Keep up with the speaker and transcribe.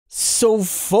So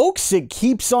folks, it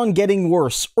keeps on getting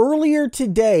worse. Earlier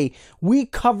today, we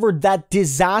covered that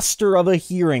disaster of a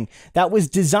hearing that was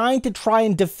designed to try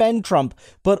and defend Trump,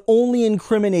 but only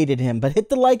incriminated him. But hit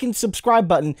the like and subscribe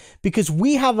button because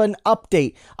we have an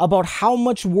update about how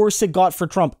much worse it got for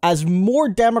Trump as more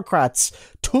Democrats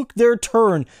took their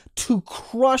turn to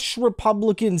crush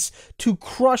Republicans, to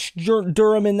crush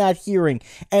Durham in that hearing.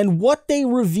 And what they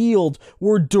revealed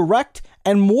were direct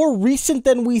and more recent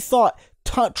than we thought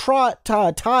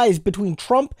ties between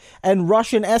Trump and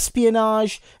Russian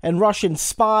espionage and Russian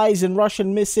spies and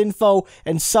Russian misinfo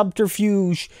and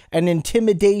subterfuge and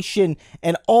intimidation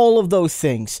and all of those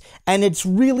things. And it's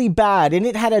really bad. And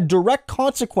it had a direct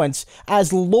consequence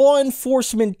as law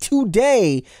enforcement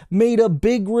today made a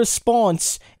big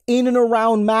response in and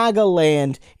around MAGA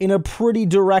land in a pretty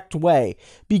direct way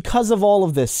because of all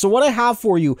of this. So what I have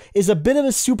for you is a bit of a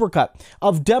supercut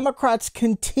of Democrats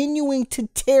continuing to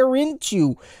tear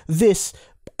into this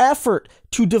effort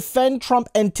to defend Trump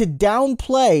and to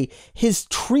downplay his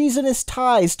treasonous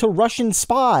ties to Russian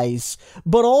spies,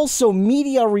 but also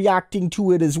media reacting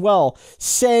to it as well,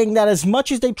 saying that as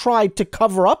much as they tried to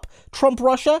cover up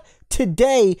Trump-Russia,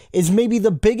 today is maybe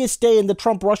the biggest day in the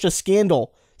Trump-Russia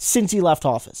scandal since he left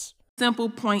office. Simple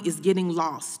point is getting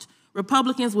lost.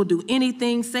 Republicans will do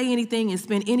anything, say anything, and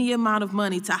spend any amount of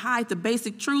money to hide the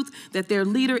basic truth that their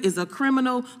leader is a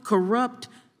criminal, corrupt,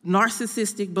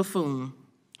 narcissistic buffoon.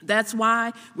 That's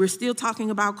why we're still talking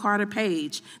about Carter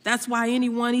Page. That's why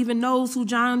anyone even knows who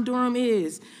John Durham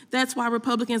is. That's why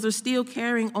Republicans are still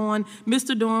carrying on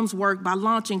Mr. Durham's work by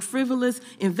launching frivolous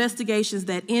investigations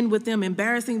that end with them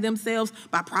embarrassing themselves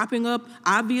by propping up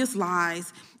obvious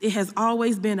lies. It has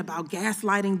always been about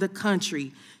gaslighting the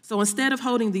country. So instead of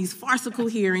holding these farcical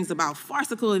hearings about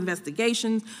farcical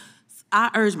investigations, I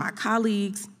urge my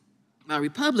colleagues, my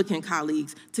Republican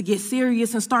colleagues, to get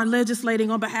serious and start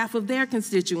legislating on behalf of their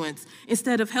constituents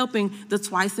instead of helping the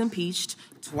twice impeached,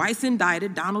 twice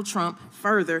indicted Donald Trump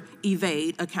further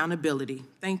evade accountability.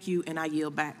 Thank you, and I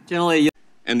yield back.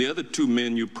 And the other two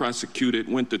men you prosecuted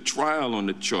went to trial on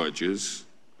the charges,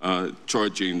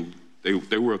 charging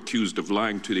they were accused of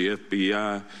lying to the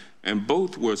FBI, and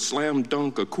both were slam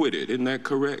dunk acquitted. Isn't that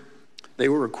correct? They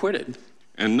were acquitted.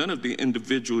 And none of the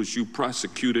individuals you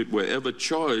prosecuted were ever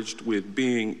charged with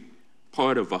being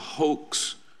part of a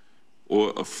hoax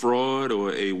or a fraud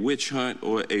or a witch hunt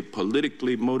or a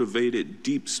politically motivated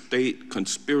deep state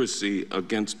conspiracy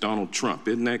against Donald Trump.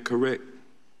 Isn't that correct?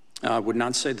 I would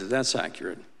not say that that's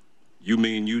accurate. You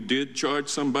mean you did charge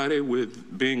somebody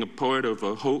with being a part of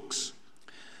a hoax?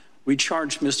 We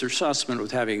charged Mr. Sussman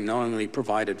with having knowingly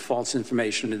provided false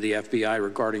information to the FBI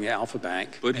regarding Alpha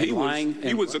Bank. But he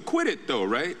was acquitted, though,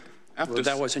 right? After well,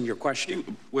 that wasn't your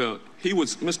question. Mr.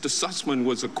 Sussman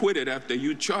was acquitted after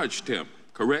you charged him,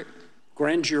 correct?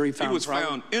 Grand jury found he was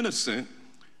found innocent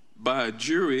by a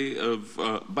jury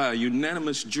of by a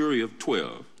unanimous jury of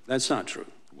 12. That's not true.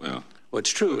 Well, what's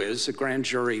true is the grand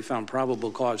jury found probable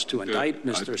cause to indict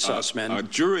Mr. Sussman. A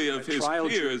jury of his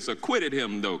peers acquitted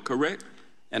him, though, correct?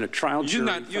 And a trial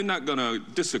jury. You're not going to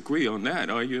disagree on that,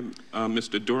 are you,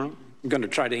 Mr. Durham? I'm going to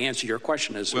try to answer your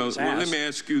question as it was asked. Well, let me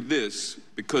ask you this,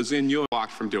 because in your...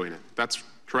 blocked from doing it. That's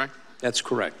correct? That's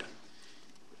correct.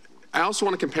 I also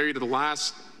want to compare you to the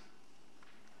last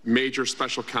major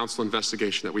special counsel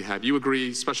investigation that we had. You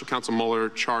agree Special Counsel Mueller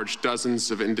charged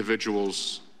dozens of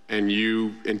individuals and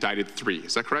you indicted 3.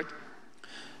 Is that correct?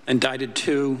 Indicted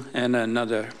 2 and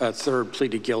a third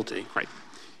pleaded guilty. Right.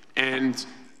 And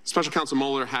Special Counsel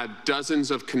Mueller had dozens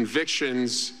of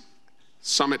convictions,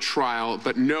 some at trial,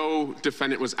 but no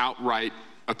defendant was outright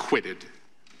acquitted.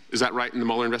 Is that right in the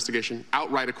Mueller investigation?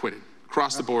 Outright acquitted.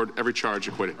 Across the board, every charge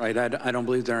acquitted. Right. I don't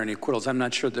believe there are any acquittals. I'm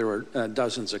not sure there were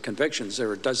dozens of convictions. There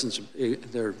were dozens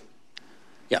of,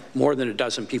 more than a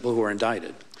dozen people who were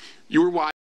indicted. You were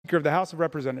wise. Speaker of the House of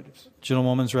Representatives.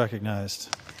 Gentlewoman's recognized.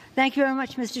 Thank you very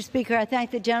much, Mr. Speaker. I thank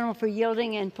the gentleman for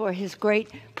yielding and for his great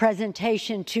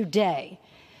presentation today.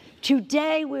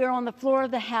 Today, we are on the floor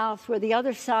of the House where the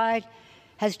other side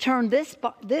has turned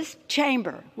this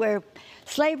chamber, where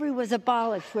slavery was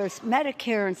abolished, where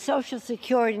Medicare and Social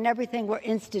Security and everything were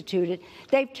instituted,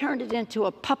 they've turned it into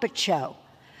a puppet show.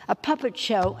 A puppet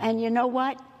show. And you know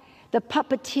what? The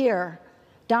puppeteer,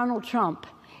 Donald Trump,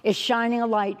 is shining a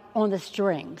light on the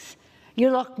strings.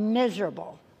 You look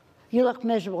miserable. You look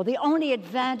miserable. The only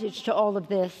advantage to all of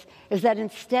this is that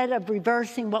instead of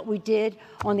reversing what we did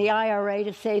on the IRA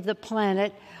to save the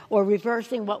planet or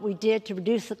reversing what we did to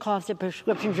reduce the cost of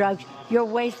prescription drugs, you're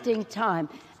wasting time.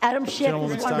 Adam Schiff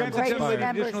is one of the greatest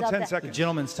members of that. The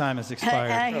gentleman's time has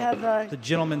expired. I have the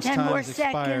gentleman's 10 time more has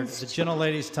expired. seconds. The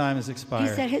gentlelady's time has expired.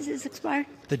 He said his is expired?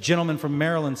 The gentleman from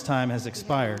Maryland's time has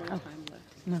expired. Oh.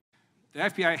 The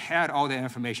FBI had all that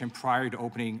information prior to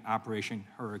opening Operation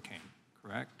Hurricane,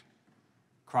 correct?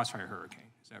 Crossfire Hurricane,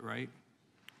 is that right?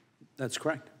 That's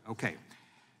correct. Okay.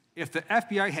 If the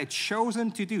FBI had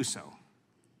chosen to do so,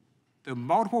 the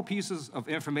multiple pieces of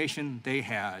information they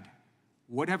had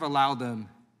would have allowed them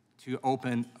to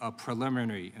open a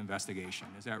preliminary investigation,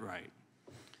 is that right?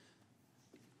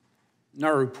 In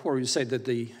our report, we say that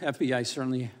the FBI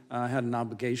certainly had an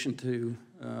obligation to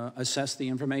assess the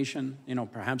information,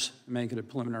 perhaps make it a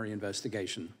preliminary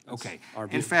investigation. That's okay. our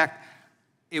view. In fact,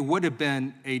 it would have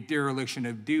been a dereliction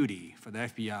of duty for the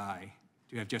FBI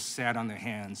to have just sat on their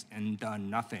hands and done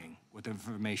nothing with the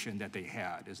information that they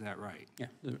had. Is that right? Yeah,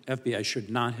 the FBI should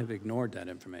not have ignored that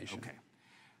information. Okay.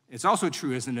 It's also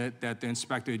true, isn't it, that the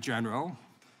Inspector General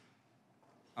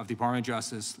of the Department of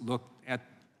Justice looked at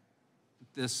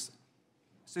this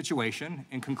situation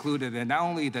and concluded that not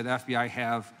only did the FBI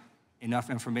have enough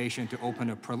information to open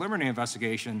a preliminary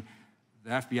investigation, the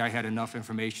FBI had enough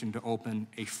information to open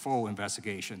a full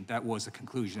investigation. That was the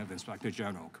conclusion of the Inspector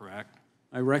General, correct?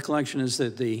 My recollection is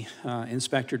that the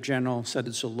Inspector General said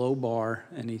it's a low bar,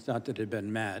 and he thought that it had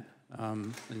been met.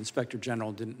 The Inspector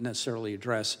General didn't necessarily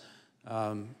address.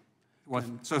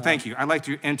 So thank you. I'd like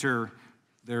to enter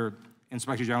their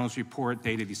Inspector General's report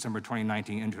dated December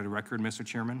 2019 into the record, Mr.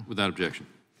 Chairman. Without objection.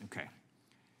 Okay.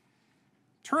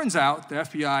 Turns out the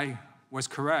FBI was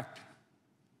correct.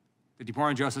 The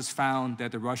Department of Justice found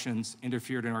that the Russians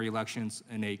interfered in our elections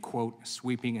in a, quote,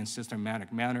 sweeping and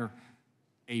systematic manner.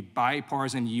 A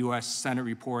bipartisan U.S. Senate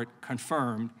report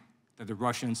confirmed that the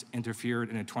Russians interfered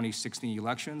in the 2016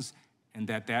 elections and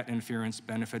that interference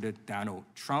benefited Donald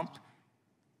Trump.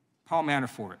 Paul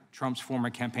Manafort, Trump's former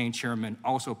campaign chairman,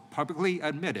 also publicly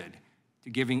admitted to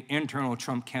giving internal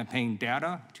Trump campaign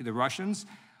data to the Russians,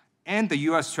 and the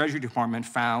U.S. Treasury Department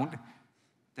found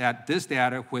that this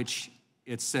data, which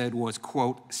it said was,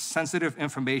 quote, sensitive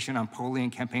information on polling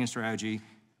and campaign strategy,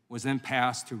 was then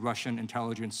passed to Russian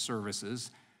intelligence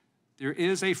services. There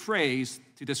is a phrase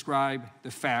to describe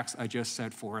the facts I just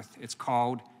set forth. It's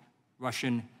called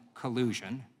Russian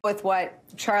collusion. With what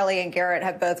Charlie and Garrett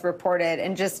have both reported,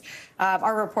 and just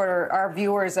our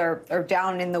viewers are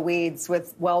down in the weeds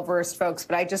with well-versed folks,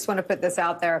 but I just want to put this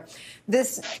out there.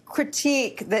 This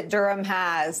critique that Durham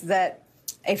has, that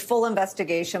a full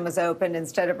investigation was opened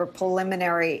instead of a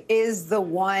preliminary, is the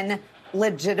one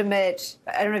legitimate,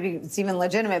 I don't know if it's even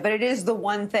legitimate, but it is the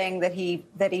one thing that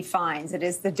he finds. It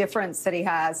is the difference that he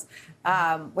has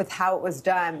with how it was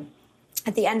done.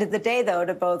 At the end of the day, though,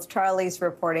 to both Charlie's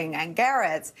reporting and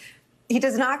Garrett's, he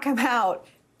does not come out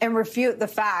and refute the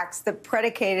facts that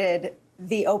predicated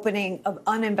the opening of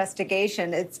an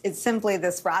investigation. It's simply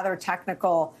this rather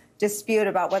technical dispute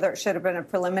about whether it should have been a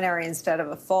preliminary instead of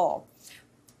a full.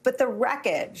 But the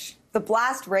wreckage, the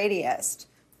blast radius,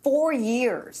 4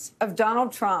 years of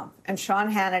Donald Trump and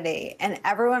Sean Hannity and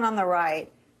everyone on the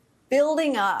right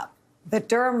building up the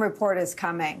Durham report is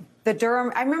coming. I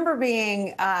remember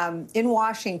being in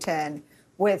Washington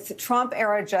with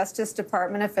Trump-era Justice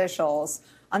Department officials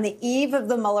on the eve of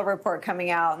the Mueller report coming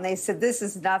out, and they said, this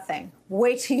is nothing.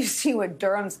 Wait till you see what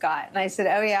Durham's got. And I said,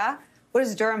 oh, yeah? What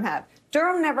does Durham have?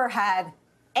 Durham never had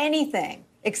anything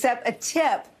except a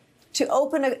tip to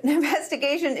open an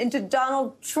investigation into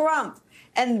Donald Trump.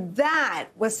 And that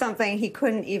was something he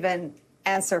couldn't even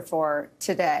answer for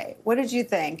today. What did you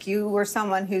think? You were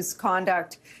someone whose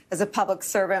conduct as a public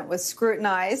servant was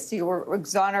scrutinized. You were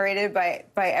exonerated by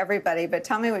everybody. But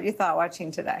tell me what you thought watching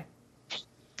today.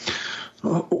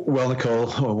 Well, Nicole,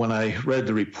 when I read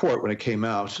the report when it came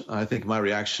out, I think my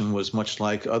reaction was much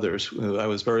like others. It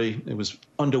was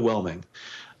underwhelming.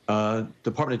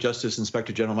 Department of Justice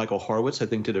Inspector General Michael Horowitz, I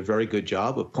think, did a very good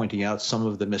job of pointing out some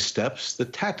of the missteps, the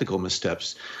tactical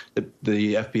missteps that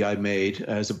the FBI made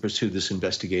as it pursued this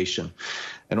investigation.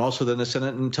 And also then the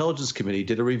Senate Intelligence Committee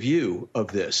did a review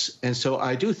of this. And so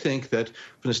I do think that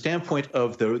from the standpoint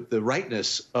of the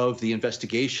rightness of the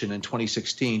investigation in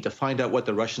 2016 to find out what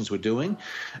the Russians were doing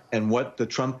and what the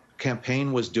Trump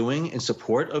campaign was doing in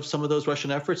support of some of those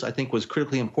Russian efforts, I think was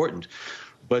critically important.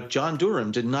 But John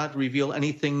Durham did not reveal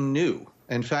anything new.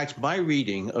 In fact, my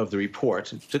reading of the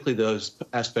report, particularly those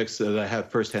aspects that I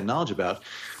have firsthand knowledge about,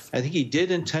 I think he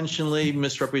did intentionally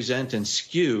misrepresent and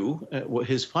skew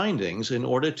his findings in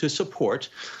order to support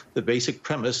the basic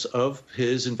premise of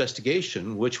his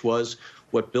investigation, which was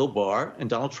what Bill Barr and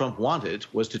Donald Trump wanted,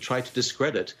 was to try to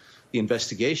discredit the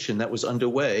investigation that was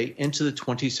underway into the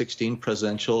 2016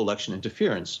 presidential election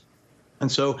interference.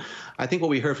 And so I think what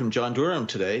we heard from John Durham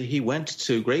today, he went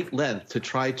to great length to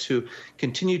try to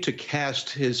continue to cast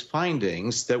his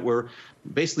findings that were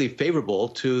basically favorable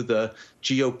to the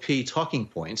GOP talking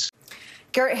points.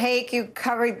 Garrett Haake, you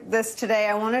covered this today.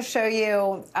 I want to show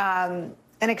you an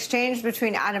exchange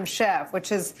between Adam Schiff,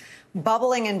 which is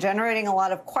bubbling and generating a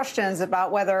lot of questions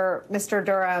about whether Mr.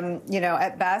 Durham,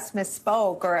 at best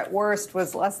misspoke or at worst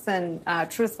was less than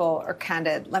truthful or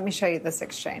candid. Let me show you this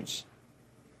exchange.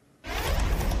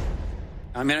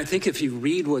 I mean, I think if you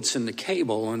read what's in the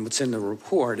cable and what's in the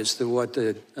report, is that what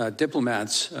the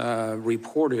diplomats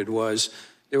reported was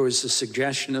there was a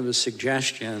suggestion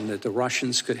that the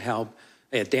Russians could help.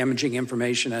 They had damaging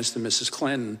information as to Mrs.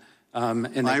 Clinton.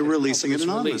 And by releasing it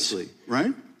anonymously,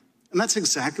 right? And that's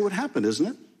exactly what happened, isn't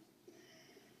it?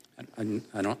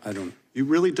 I don't. You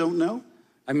really don't know?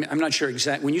 I'm not sure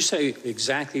exactly. When you say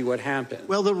exactly what happened.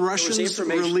 Well, the Russians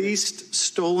released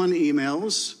stolen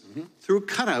emails through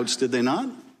cutouts, did they not?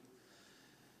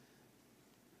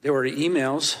 There were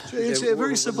emails. It's a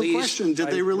very simple question. Did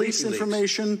they release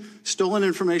information, stolen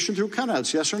information through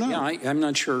cutouts, yes or no? Yeah, I'm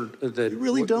not sure that. You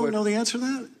really don't know the answer to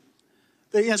that?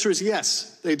 The answer is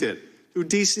yes, they did. Through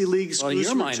DC League's. Well, in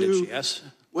your mind, it's yes.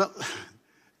 Well,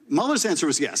 Mueller's answer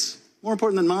was yes. More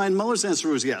important than mine, Mueller's answer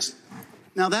was yes.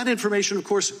 Now, that information, of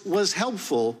course, was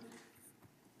helpful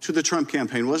to the Trump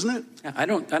campaign, wasn't it? I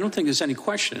don't think there's any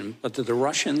question, but that the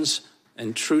Russians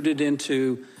intruded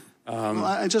into,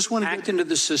 hacked into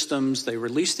the systems. They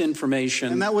released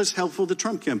information, and that was helpful to the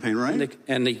Trump campaign, right?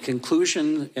 And the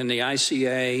conclusion in the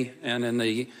ICA and in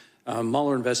the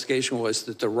Mueller investigation was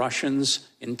that the Russians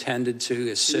intended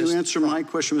to assist. Can you answer my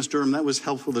question, Mr. Durham? That was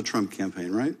helpful to the Trump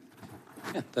campaign, right?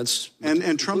 Yeah, that's.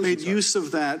 And Trump made use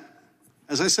of that,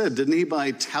 as I said, didn't he,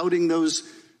 by touting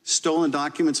those stolen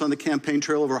documents on the campaign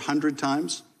trail over 100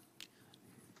 times?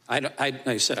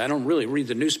 I said, I don't really read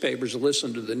the newspapers or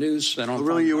listen to the news. I don't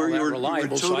really, find that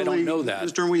reliable, so I don't know that.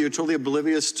 Mr. Durham, you're totally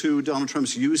oblivious to Donald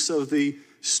Trump's use of the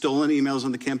stolen emails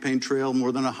on the campaign trail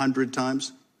more than 100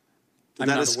 times? Did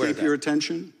that escape your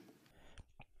attention?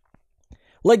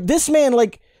 Like, this man,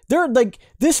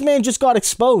 this man just got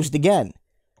exposed again.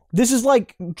 This is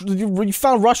like, you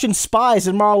found Russian spies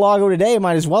in Mar-a-Lago today,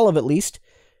 might as well have at least.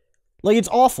 Like, it's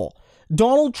awful.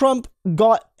 Donald Trump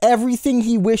got everything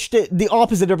he wished, the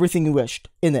opposite of everything he wished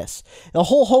in this. The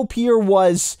whole hope here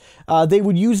was they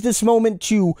would use this moment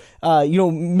to,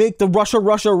 make the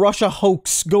Russia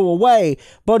hoax go away.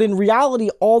 But in reality,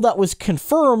 all that was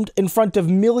confirmed in front of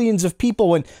millions of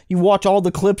people, and you watch all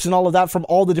the clips and all of that from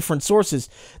all the different sources,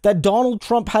 that Donald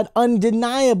Trump had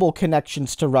undeniable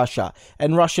connections to Russia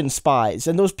and Russian spies.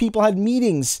 And those people had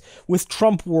meetings with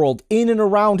Trump World in and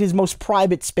around his most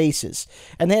private spaces.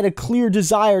 And they had a clear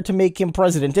desire to make him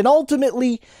president. And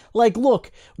ultimately, look,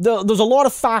 there's a lot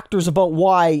of factors about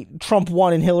why Trump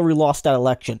won and Hillary lost that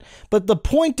election. But the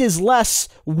point is less,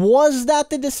 was that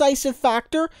the decisive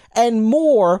factor? And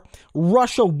more,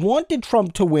 Russia wanted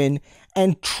Trump to win,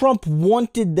 and Trump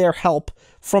wanted their help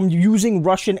from using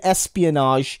Russian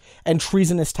espionage and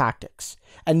treasonous tactics.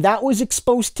 And that was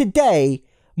exposed today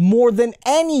more than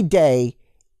any day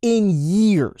in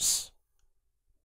years.